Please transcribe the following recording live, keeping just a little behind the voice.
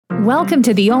Welcome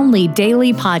to the only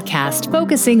daily podcast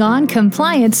focusing on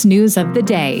compliance news of the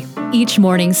day. Each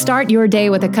morning, start your day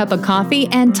with a cup of coffee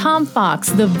and Tom Fox,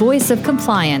 the voice of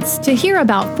compliance, to hear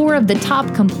about 4 of the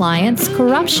top compliance,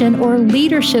 corruption, or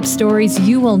leadership stories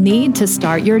you will need to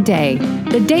start your day.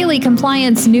 The Daily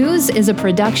Compliance News is a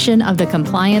production of the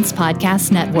Compliance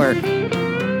Podcast Network.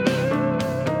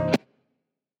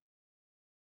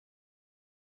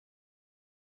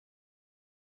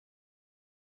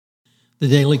 The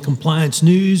Daily Compliance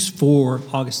News for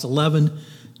August 11,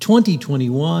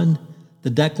 2021,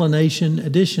 the Declination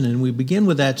edition. And we begin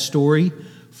with that story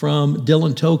from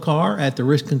Dylan Tokar at the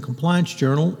Risk and Compliance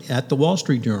Journal at the Wall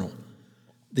Street Journal.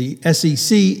 The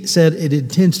SEC said it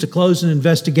intends to close an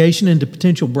investigation into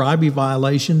potential bribery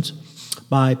violations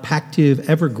by Pactiv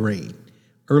Evergreen.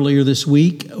 Earlier this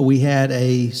week, we had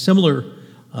a similar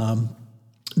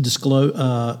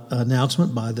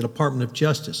announcement by the Department of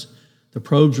Justice. The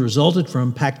probes resulted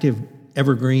from Pactiv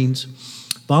Evergreen's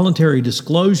voluntary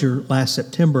disclosure last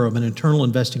September of an internal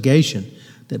investigation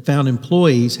that found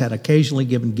employees had occasionally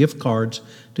given gift cards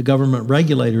to government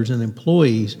regulators and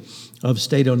employees of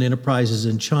state-owned enterprises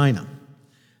in China.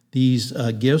 These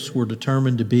gifts were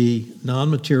determined to be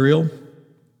non-material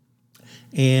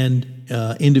and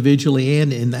individually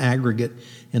and in the aggregate,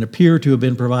 and appear to have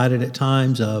been provided at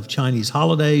times of Chinese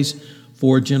holidays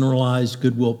for generalized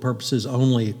goodwill purposes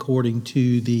only, according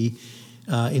to the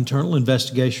internal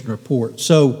investigation report.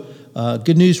 So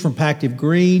good news from Pactiv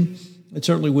Green. It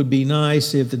certainly would be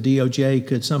nice if the DOJ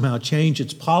could somehow change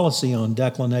its policy on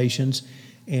declinations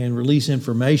and release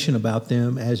information about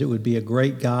them, as it would be a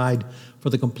great guide for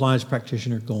the compliance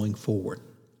practitioner going forward.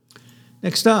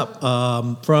 Next up,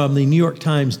 from the New York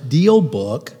Times Deal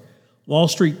Book, Wall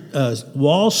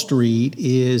Street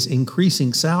is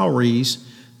increasing salaries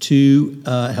to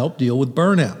help deal with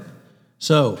burnout.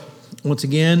 So, once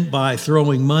again, by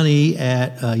throwing money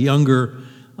at younger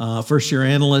first-year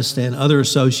analysts and other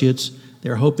associates,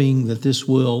 they're hoping that this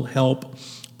will help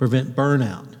prevent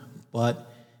burnout.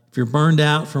 But if you're burned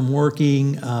out from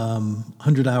working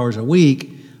 100 hours a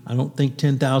week, I don't think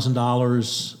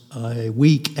 $10,000 a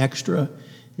week extra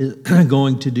is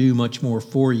going to do much more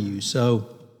for you. So,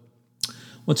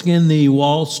 once again, the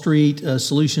Wall Street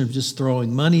solution of just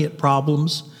throwing money at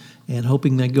problems and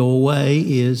hoping they go away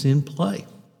is in play.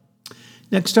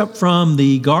 Next up from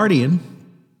The Guardian,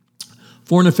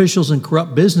 foreign officials and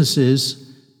corrupt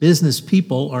business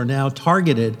people are now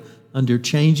targeted under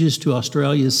changes to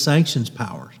Australia's sanctions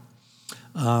powers.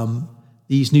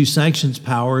 These new sanctions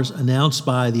powers, announced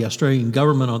by the Australian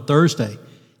government on Thursday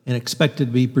and expected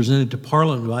to be presented to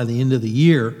Parliament by the end of the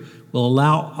year, will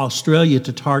allow Australia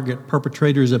to target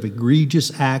perpetrators of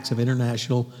egregious acts of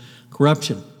international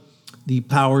corruption. The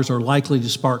powers are likely to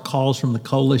spark calls from the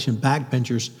coalition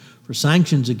backbenchers for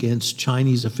sanctions against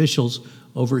Chinese officials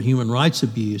over human rights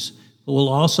abuse, but will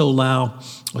also allow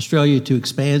Australia to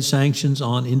expand sanctions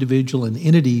on individuals and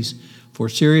entities for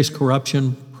serious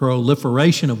corruption,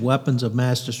 proliferation of weapons of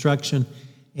mass destruction,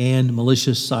 and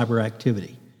malicious cyber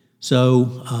activity.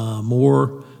 So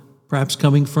more perhaps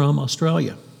coming from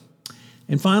Australia.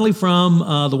 And finally, from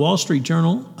the Wall Street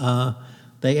Journal,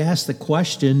 they asked the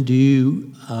question,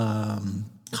 do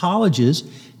colleges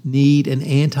need an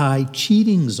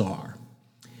anti-cheating czar?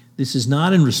 This is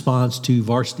not in response to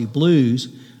Varsity Blues,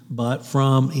 but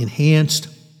from enhanced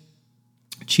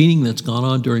cheating that's gone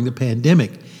on during the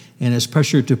pandemic. And as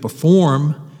pressure to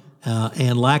perform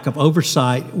and lack of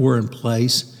oversight were in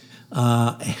place,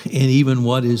 and even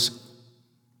what is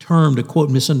termed a, quote,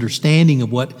 misunderstanding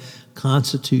of what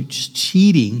constitutes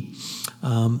cheating,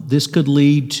 this could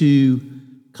lead to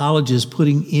colleges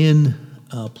putting in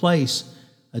place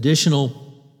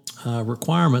additional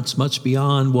requirements much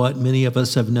beyond what many of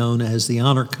us have known as the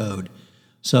honor code.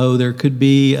 So there could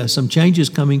be some changes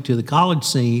coming to the college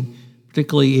scene,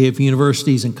 particularly if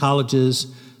universities and colleges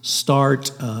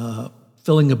start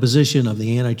filling a position of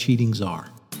the anti-cheating czar.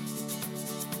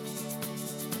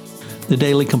 The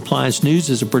Daily Compliance News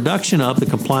is a production of the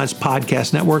Compliance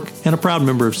Podcast Network and a proud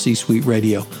member of C-Suite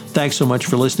Radio. Thanks so much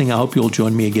for listening. I hope you'll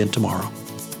join me again tomorrow.